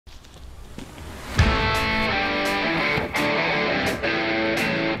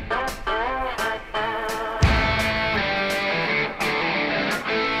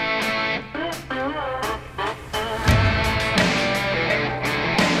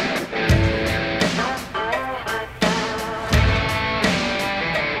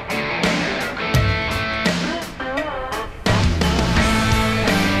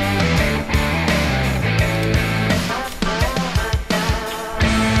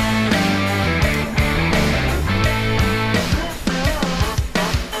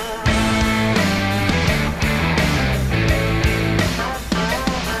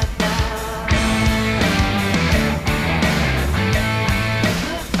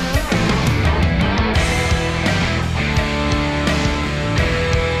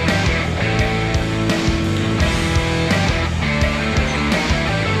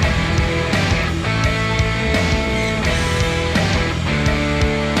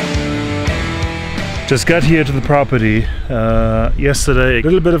Just got here to the property yesterday. A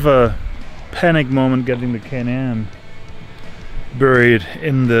little bit of a panic moment getting the Can-Am buried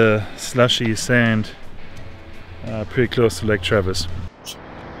in the slushy sand pretty close to Lake Travis.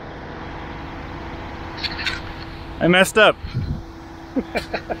 I messed up.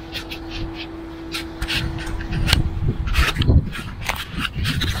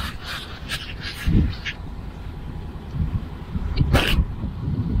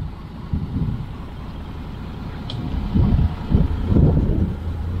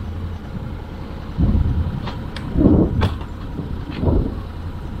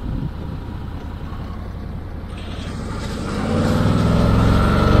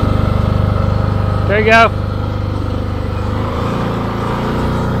 There you go.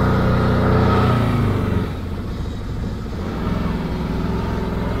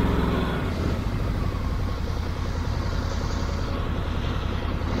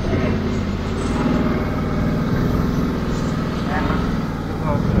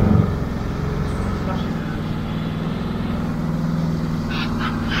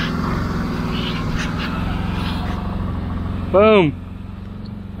 Boom.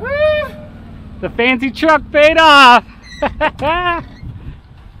 The fancy truck paid off.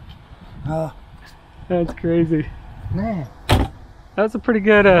 Oh, that's crazy. Man, that was a pretty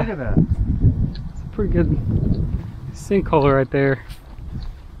good. look at that. It's a pretty good sinkhole right there.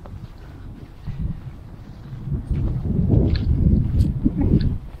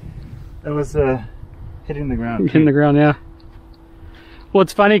 That was hitting the ground. Hitting the ground, yeah. Well,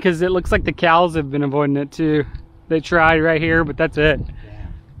 it's funny because it looks like the cows have been avoiding it too. They tried right here, but that's it.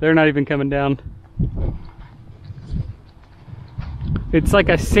 They're not even coming down. It's like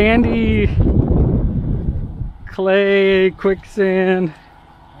a sandy clay quicksand.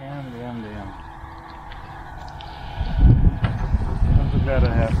 Damn. I'm so glad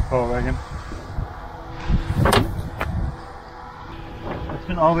I have a power wagon. It's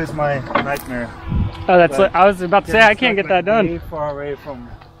been always my nightmare. Oh, that's what I was about to say. I can't get that done. Way far away from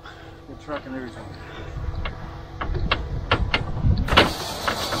the truck and everything.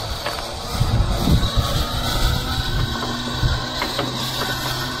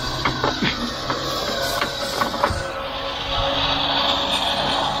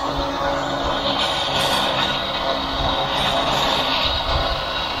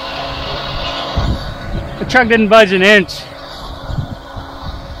 The truck didn't budge an inch. I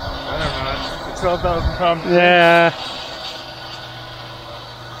don't know. It's 12,000 pounds. Yeah.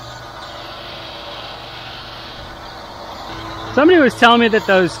 Somebody was telling me that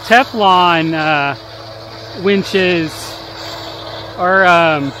those Teflon winches are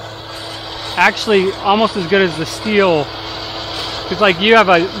actually almost as good as the steel. It's like you have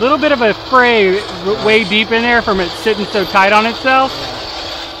a little bit of a fray way deep in there from it sitting so tight on itself.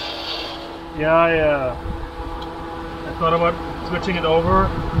 Yeah, I thought about switching it over,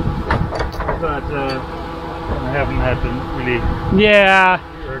 but I haven't had to really. Yeah.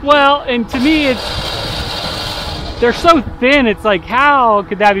 Well, and to me, they're so thin. It's like, how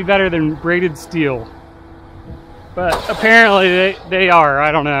could that be better than braided steel? But apparently they are.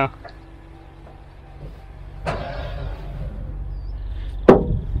 I don't know.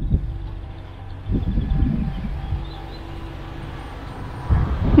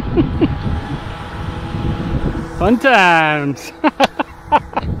 Fun times.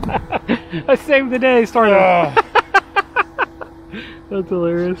 I saved the day starting. That's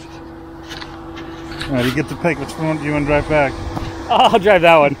hilarious. Alright, you get to pick which one you want to drive back. I'll drive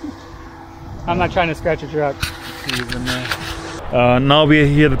that one. I'm not trying to scratch a truck. Now we're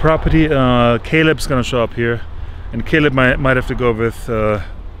here at the property. Caleb's gonna show up here, and Caleb might have to go with the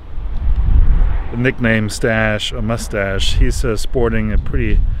nickname Stash or Mustache. He's sporting a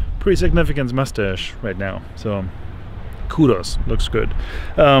pretty significant mustache right now, so kudos, looks good.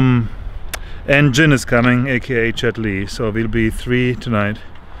 And Jin is coming, aka Chet Lee, so we'll be 3 tonight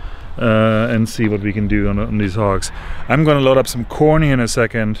and see what we can do on these hogs. I'm gonna load up some corn here in a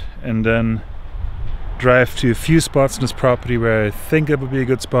second and then drive to a few spots in this property where I think it would be a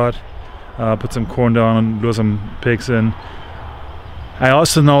good spot. Put some corn down and lure some pigs in. I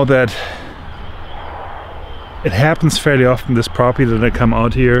also know that it happens fairly often this property that I come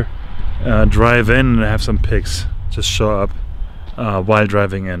out here, drive in, and I have some pigs just show up while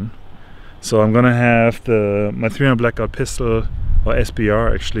driving in. So I'm gonna have my 300 Blackout pistol, or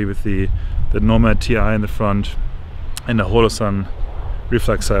SBR actually, with the Nomad TI in the front and the Holosun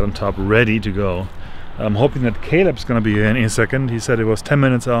reflex sight on top, ready to go. I'm hoping that Caleb's gonna be here in a second. He said it was 10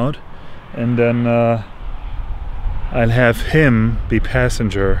 minutes out, and then I'll have him be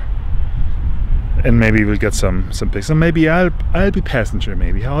passenger and maybe we'll get some pics. And maybe I'll be passenger.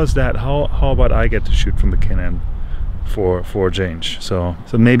 Maybe how is that? How about I get to shoot from the Can-Am for a change? So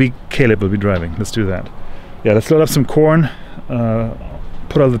maybe Caleb will be driving. Let's do that. Yeah, let's load up some corn.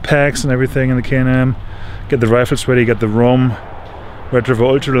 Put all the packs and everything in the Can-Am. Get the rifles ready. Get the Rome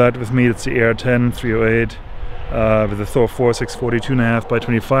Retrovo Ultralight with me. It's the AR-10 308 with the Thor 4 640 2.5 by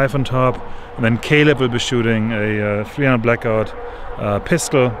 25 on top. And then Caleb will be shooting a 300 Blackout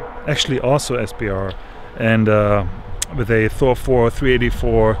pistol, actually also SBR, and with a Thor 4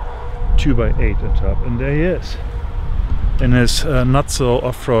 384 2x8 on top. And there he is in his not so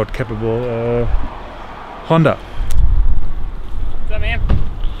off-road capable Honda. What's up, man?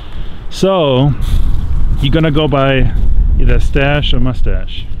 So you're gonna go by either Stash or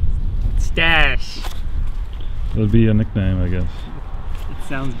Mustache? Stash. It'll be your nickname, I guess. It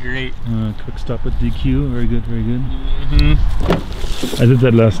sounds great. Quick stop at DQ. Very good, very good. Mm-hmm. I did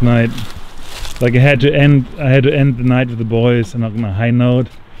that last night. Like I had to end the night with the boys on a high note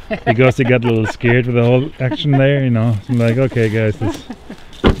because they got a little scared with the whole action there, you know. So I'm like, okay guys, let's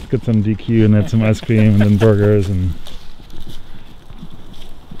get some DQ and had some ice cream and then burgers, and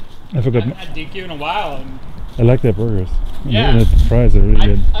I forgot. I haven't had DQ in a while. And I like their burgers. Yeah. And the fries are really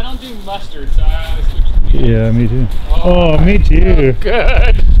good. I don't do mustard, so I always switch to meat. Yeah, me too. Oh, me too.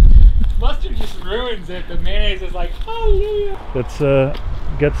 Good. Mustard just ruins it. The mayonnaise is like, hallelujah. Let's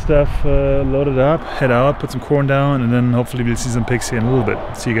get stuff loaded up, head out, put some corn down, and then hopefully we'll see some pigs here in a little bit.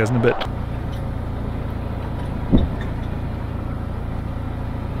 See you guys in a bit.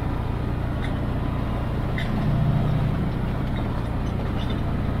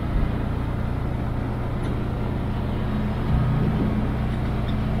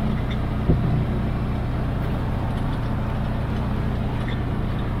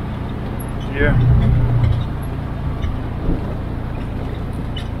 Here.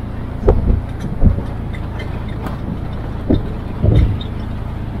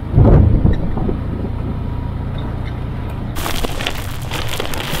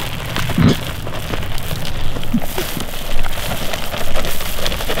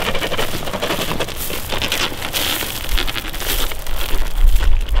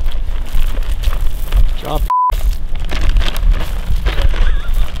 Job.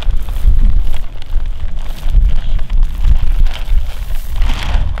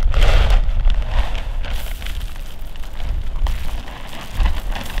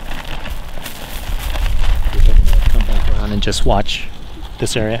 And just watch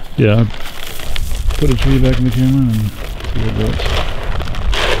this area. Yeah, put a tree back in the camera and see what it goes.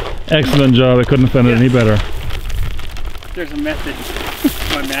 Excellent job, I couldn't have done it any better. There's a method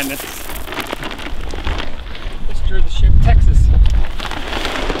to my madness. Let's steer the ship Texas.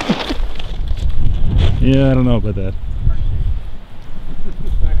 Yeah, I don't know about that.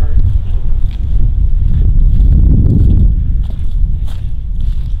 My heart.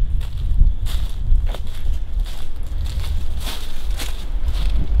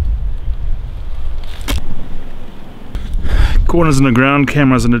 Corners in the ground,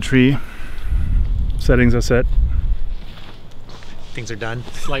 cameras in the tree. Settings are set. Things are done.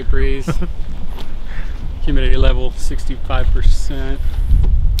 Slight breeze. Humidity level 65%.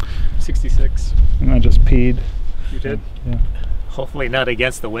 66. And I just peed. You did? Yeah. Hopefully not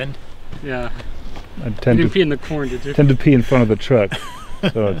against the wind. Yeah. I You tend didn't to pee in the corn, did you? pee in front of the truck.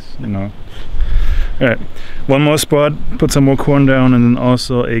 So it's, you know. Alright. One more spot, put some more corn down, and then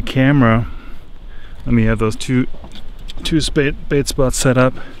also a camera. Let me have those two bait spots set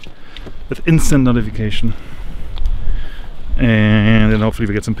up with instant notification, and then hopefully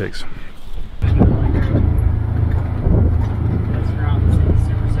we get some pigs. That's around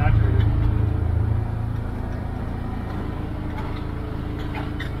super saturated.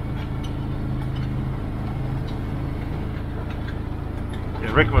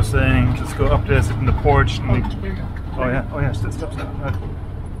 Yeah, Rick was saying just go up there, sit in the porch, and we, Here you go. oh yeah, stop.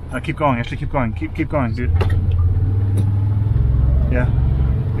 Keep going, actually keep going, keep going, dude. Yeah.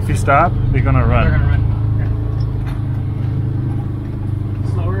 If you stop, they're gonna run. They're gonna run.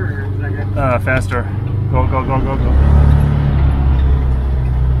 Okay. Slower or is that good? Faster. Go.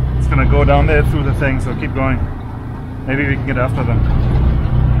 It's gonna go down there through the thing, so keep going. Maybe we can get after them.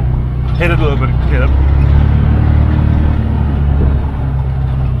 Hit it a little bit, Caleb.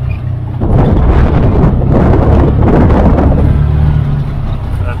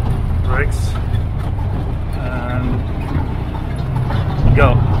 That brakes. And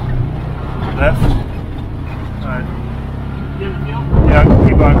go. Left. Alright. Yeah,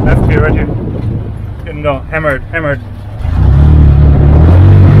 keep on. Left here, right here. Good, go. Hammered.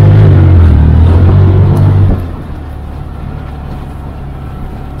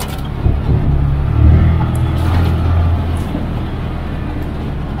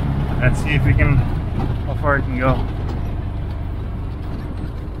 and see if we can, how far it can go.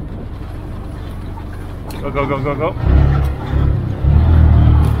 Go, go, go, go, go.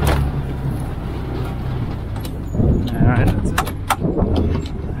 Alright, that's it.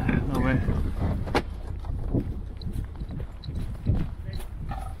 No way.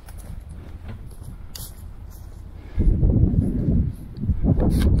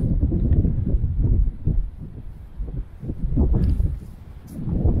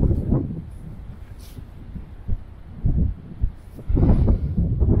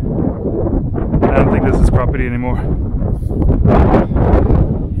 I don't think this is property anymore.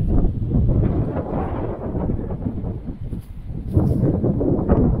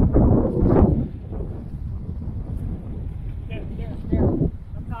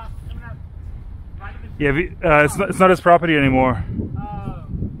 Yeah, it's not his property anymore.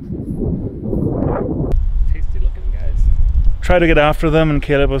 Tasty looking guys. Tried to get after them, and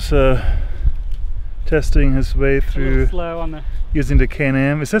Caleb was testing his way A through little slow on the. using the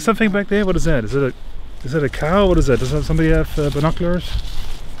Can-Am. Is that something back there? What is that? Is it a cow? What is that? Does somebody have binoculars?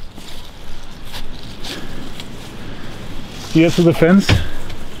 Yes, to the fence.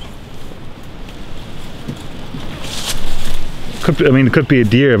 Could be, I mean, it could be a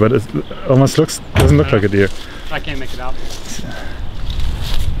deer, but it almost doesn't look like a deer. I can't make it out.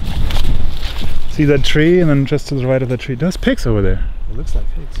 See that tree, and then just to the right of that tree, there's pigs over there. It looks like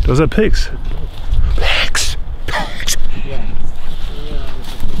pigs. Those are pigs. Pigs! Pigs! Yeah.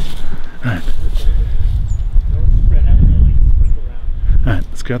 Alright. Alright,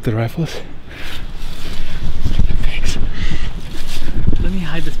 let's grab the rifles. Pigs. Let me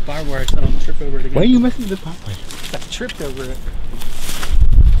hide this barbed wire so I don't trip over it again. Why are you messing with the barbed wire? I tripped over it.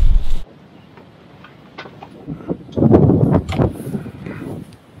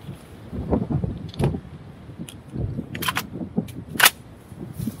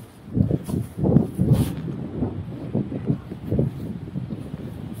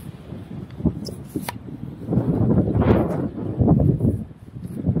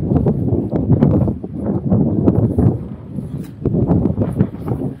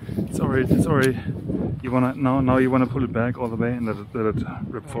 It's already. You wanna now you wanna pull it back all the way and let it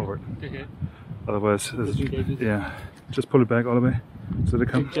rip forward. Okay. Otherwise, yeah, just pull it back all the way so they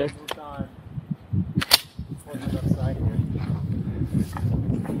come. We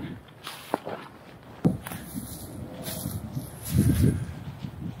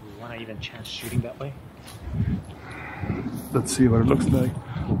want to even chance shooting that way? Let's see what it looks like.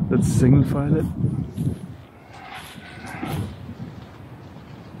 Let's single file it.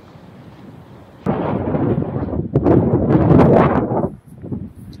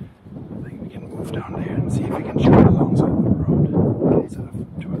 Down there and see if we can shoot alongside the road instead of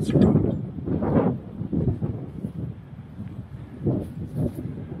towards the road.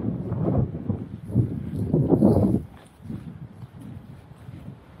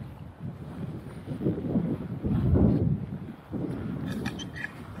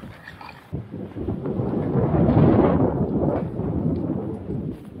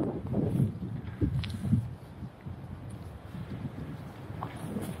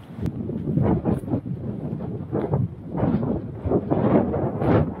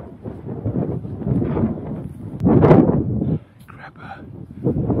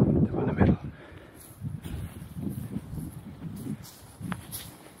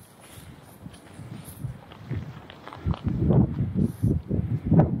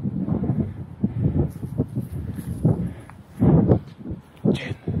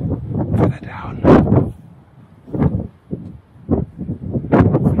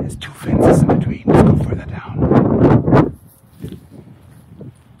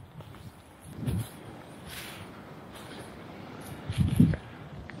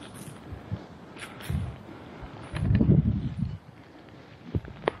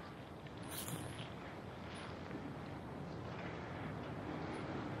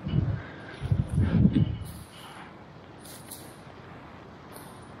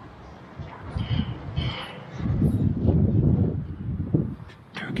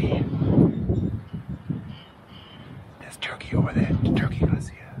 Over there, the turkey gonna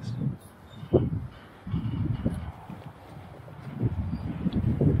see us.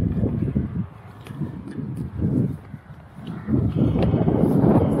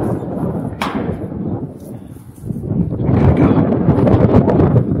 We gotta go.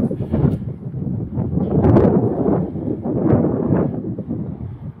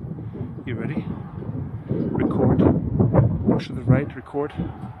 You ready? Record. Push to the right, record.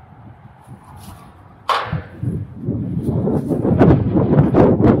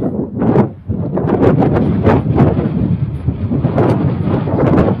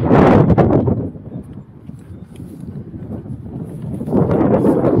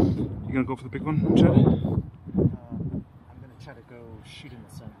 go for the big one, Chad? I'm gonna try to go shoot in the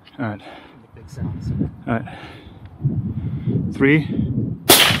center. All right. In the big sounds. All right. 3,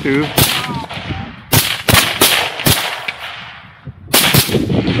 2.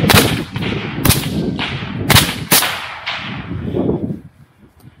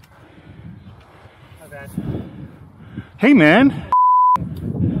 Hey man,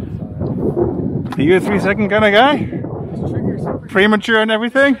 are you a 3-second kind of guy? Premature and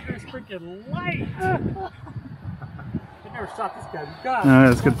everything? It's freaking light. I never shot this guy. God. Alright,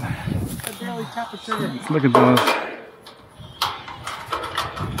 that's good. I barely tapped the trigger. Let's look at those.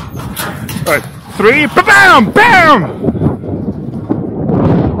 Alright, 3, ba-bam! Bam!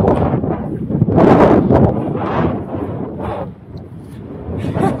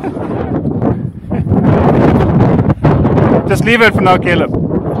 Just leave it for now, Caleb.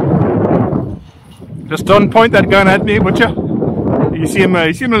 Just don't point that gun at me, would you? You seem a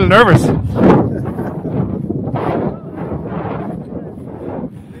little nervous.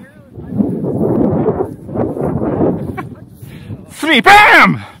 3,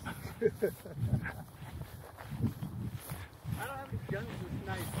 bam! I don't have any guns this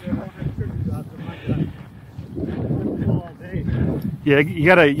night, so I don't have triggers out of my gun. All day. Yeah, you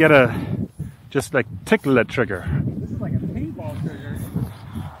gotta just like tickle that trigger. This is like a paintball trigger.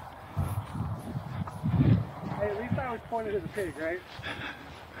 Hey, at least I was pointed at the pig, right?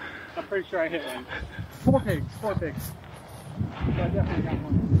 I'm pretty sure I hit one. 4 pigs. So I definitely got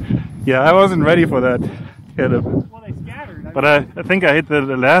one. Yeah, I wasn't ready for that, Caleb. Well, they scattered. But I think I hit the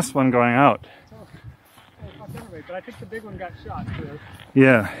last one going out. But I think the big one got shot too.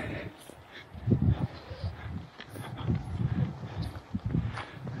 Yeah.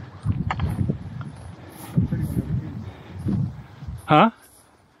 Huh?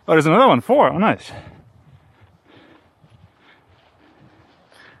 Oh, there's another one. 4. Oh, nice.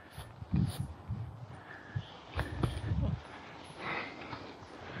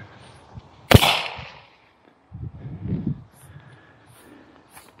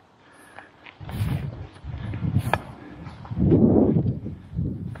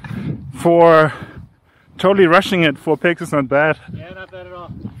 For totally rushing it, 4 pigs is not bad. Yeah, not bad at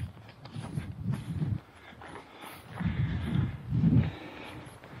all.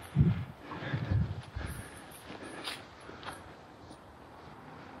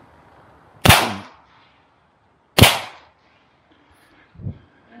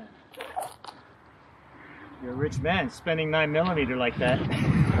 You're a rich man spending 9mm like that.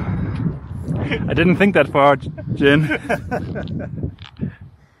 I didn't think that far, Jin.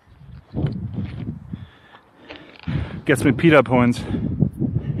 Gets me PETA points.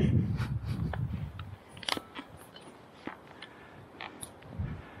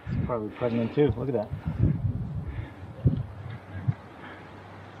 Probably pregnant too. Look at that.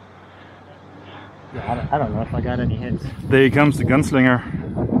 Yeah, I don't know if I got any hits. There comes the gunslinger.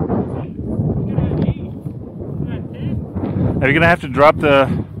 Are you gonna have to drop the?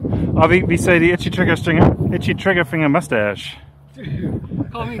 Oh, we say the itchy trigger finger mustache.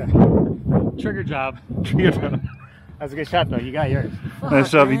 Call me trigger job. Trigger job. That was a good shot though. You got yours. Nice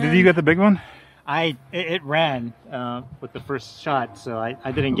job. Did you get the big one? It ran with the first shot, so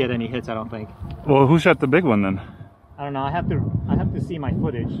I didn't get any hits. I don't think. Well, who shot the big one then? I don't know. I have to see my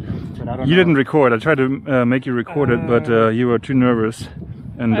footage, but I don't know. You didn't record. I tried to make you record it, but you were too nervous.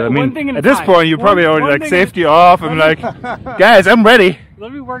 And I mean, at this point, you probably already like safety off. I'm like, guys, I'm ready.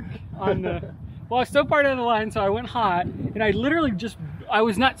 Let me work on the. Well, I was still part of the line, so I went hot, and I literally I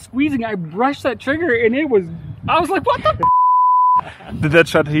was not squeezing. I brushed that trigger, and I was like, what the? Did that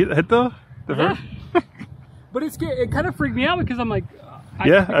shot hit though? Yeah. But it kind of freaked me out because I'm like, I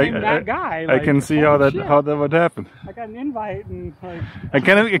that guy. I can see how that would happen. I got an invite and like. I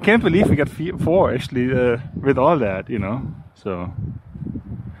can't believe we got 4 actually with all that, you know. So.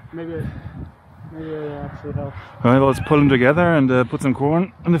 Maybe it actually helps. All right, well, let's pull them together and put some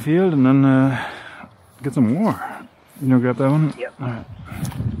corn in the field, and then get some more. You know, grab that one. Yep. All right.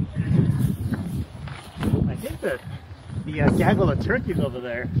 I think the gaggle of turkeys over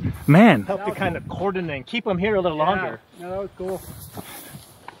there. Man. Help to kind of cordon and keep them here a little longer. No, that was cool.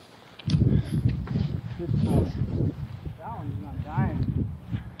 That one's not dying.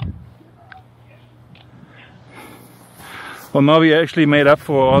 Well, now we actually made up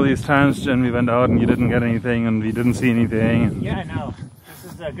for all these times when we went out and you didn't get anything and we didn't see anything. Yeah, I know.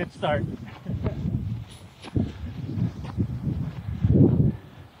 This is a good start.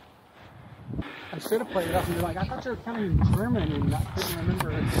 I should have played it up and be like, I thought you were counting in German and I couldn't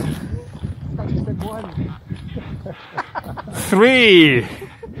remember. I thought you said 1. 3.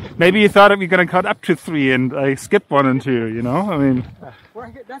 Maybe you thought we were gonna count up to 3 and I skipped 1 and 2, you know? I mean...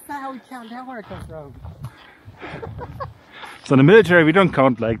 That's not how we count down where it comes from. So in the military we don't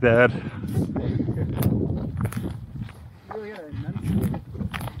count like that.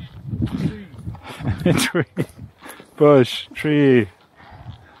 Tree. Bush. Tree.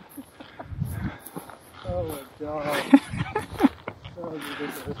 Oh my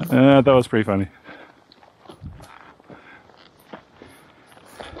god. That was pretty funny.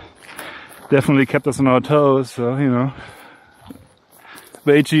 Definitely kept us on our toes, so you know.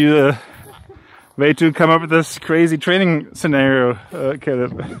 Way to come up with this crazy training scenario,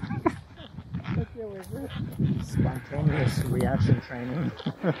 Caleb. Spontaneous reaction training.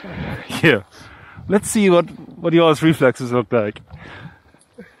 Yeah. Let's see what y'all's reflexes look like.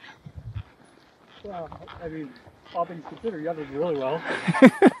 Well, I mean, all things considered, y'all did really well.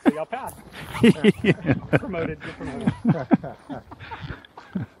 So y'all passed. Yeah. Promoted, get promoted.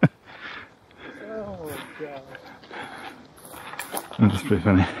 Oh my god. That's pretty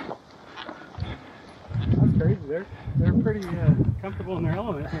funny. That's crazy. They're pretty comfortable in their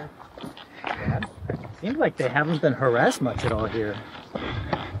element here. Yeah, seems like they haven't been harassed much at all here.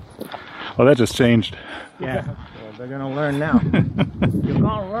 Well, that just changed. Yeah, well, they're gonna learn now. You're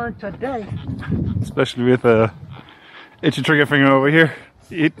gonna learn today. Especially with itchy trigger finger over here.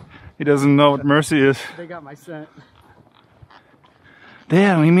 He doesn't know what mercy is. They got my scent.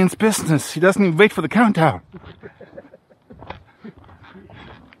 Damn, he means business. He doesn't even wait for the countdown.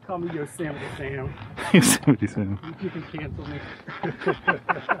 Call me Yosemite Sam. Yosemite Sam. You can cancel me.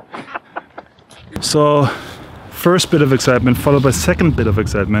 So, first bit of excitement followed by second bit of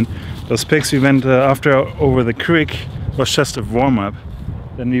excitement. Those pigs we went after over the creek was just a warm-up.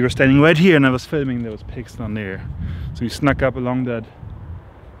 Then we were standing right here and I was filming those pigs down there. So we snuck up along that,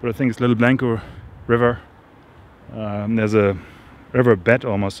 what I think is Little Blanco River. There's a river bed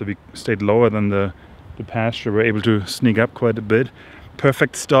almost, so we stayed lower than the pasture. We were able to sneak up quite a bit.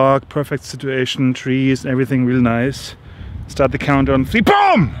 Perfect stock, perfect situation, trees, everything real nice. Start the countdown, 3,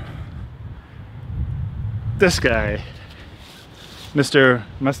 boom! This guy, Mr.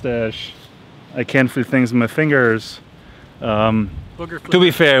 Mustache. I can't feel things in my fingers. To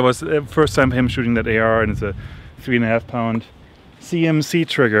be fair, it was the first time him shooting that AR, and it's a 3.5 pound CMC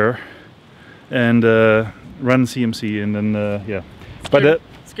trigger and run CMC, and then yeah. But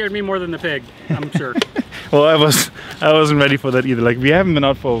scared me more than the pig, I'm sure. well, I wasn't ready for that either. Like, we haven't been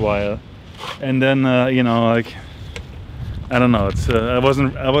out for a while, and then you know, like, I don't know. It's I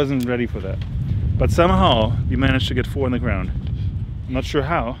wasn't ready for that. But somehow we managed to get 4 on the ground. I'm not sure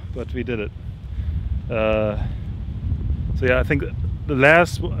how, but we did it. So yeah, I think the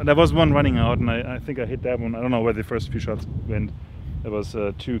last, there was one running out, and I think I hit that one. I don't know where the first few shots went. It was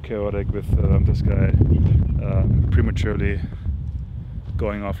too chaotic with this guy prematurely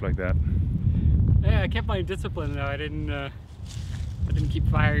going off like that. Yeah, I kept my discipline though. I didn't keep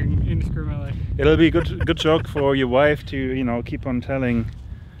firing indiscriminately. It'll be a good joke for your wife to, you know, keep on telling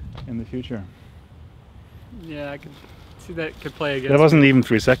in the future. Yeah, I could see that could play against. That wasn't even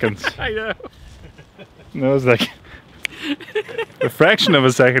 3 seconds. I know. That was like a fraction of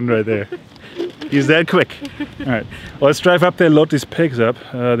a second right there. He's that quick. All right, well, let's drive up there, load these pigs up.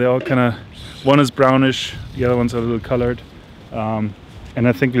 They're all kind of, one is brownish, the other one's a little colored. And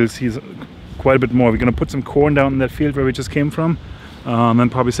I think we'll see quite a bit more. We're gonna put some corn down in that field where we just came from,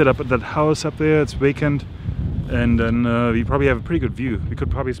 and probably set up at that house up there. It's vacant, and then we probably have a pretty good view. We could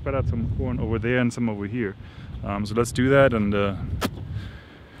probably spread out some corn over there and some over here. So let's do that, and the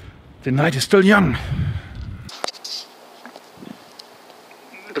night is still young.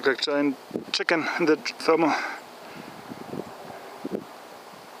 Look like a giant chicken in the thermal.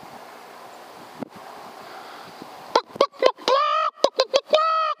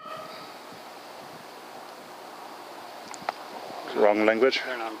 Wrong language.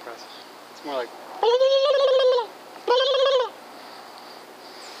 They're not impressive. It's more like.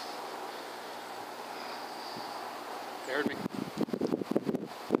 They heard me.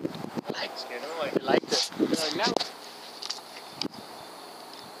 I liked it. I liked it. They're like, no.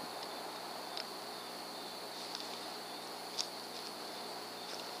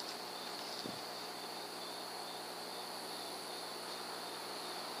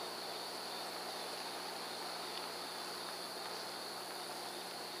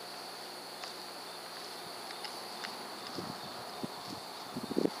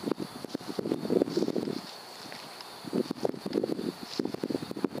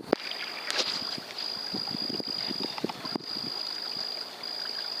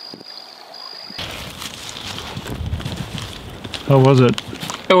 How was it?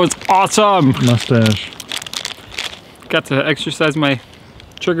 It was awesome! Mustache. Got to exercise my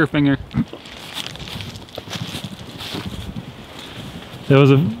Trigger finger. That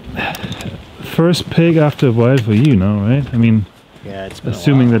was a first pig after a while for you now, right? I mean, Yeah, it's been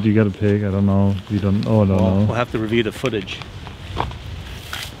assuming a while. that you got a pig, I don't know. You don't. Oh, I don't know. We'll have to review the footage.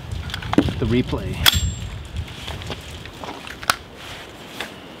 The replay.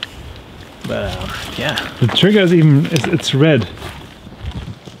 But yeah. The trigger is even. It's red.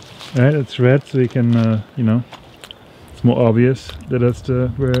 Right, it's red, so you can, you know, it's more obvious that that's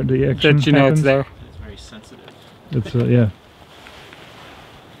where the action That you know happens. it's there. It's very sensitive. It's yeah.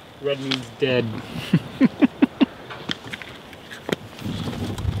 Red means dead.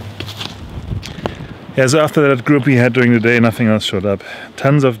 Yeah, so after that group we had during the day, nothing else showed up.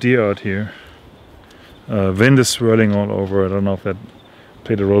 Tons of deer out here. Wind is swirling all over. I don't know if that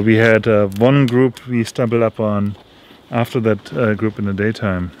played a role. We had one group we stumbled up on after that group in the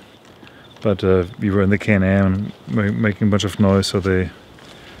daytime. But we were in the Can-Am making a bunch of noise, so they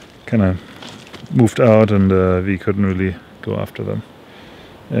kind of moved out and we couldn't really go after them.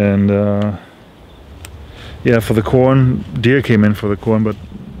 And yeah, for the corn, deer came in for the corn, but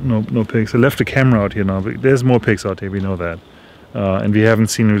no pigs. I left the camera out here now, but there's more pigs out here, we know that. And we haven't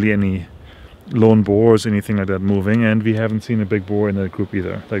seen really any lone boars, anything like that moving, and we haven't seen a big boar in that group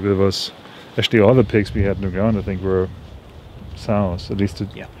either. Like there was, actually all the pigs we had in the ground I think were sows, at least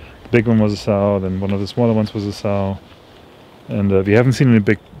Yeah. big one was a sow, then one of the smaller ones was a sow, and we haven't seen any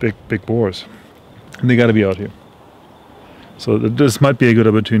big boars, and they got to be out here. So this might be a good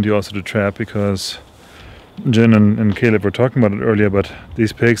opportunity also to trap, because Jen and Caleb were talking about it earlier, but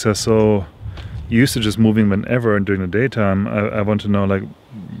these pigs are so used to just moving whenever and during the daytime. I want to know, like,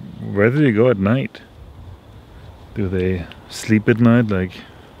 where do they go at night? Do they sleep at night, like,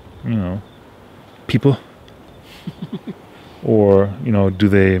 you know, people? Or, you know, do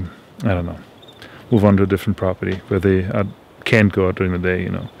they, I don't know, move on to a different property where they can't go out during the day, you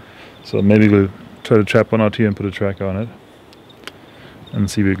know. So maybe we'll try to trap one out here and put a tracker on it and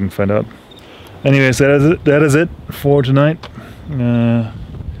see if we can find out. Anyways, that is it for tonight.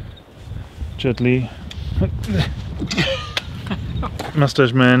 Jet Li.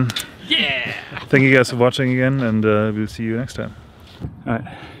 Mustache Man. Yeah! Thank you guys for watching again, and we'll see you next time. Alright.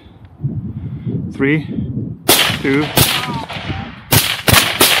 3, 2.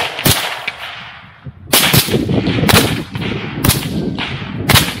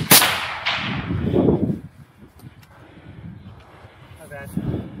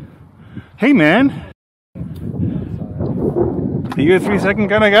 Hey man! Are you a 3-second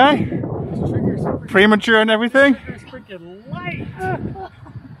kind of guy? Premature and everything? Freaking light! I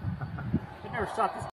never shot this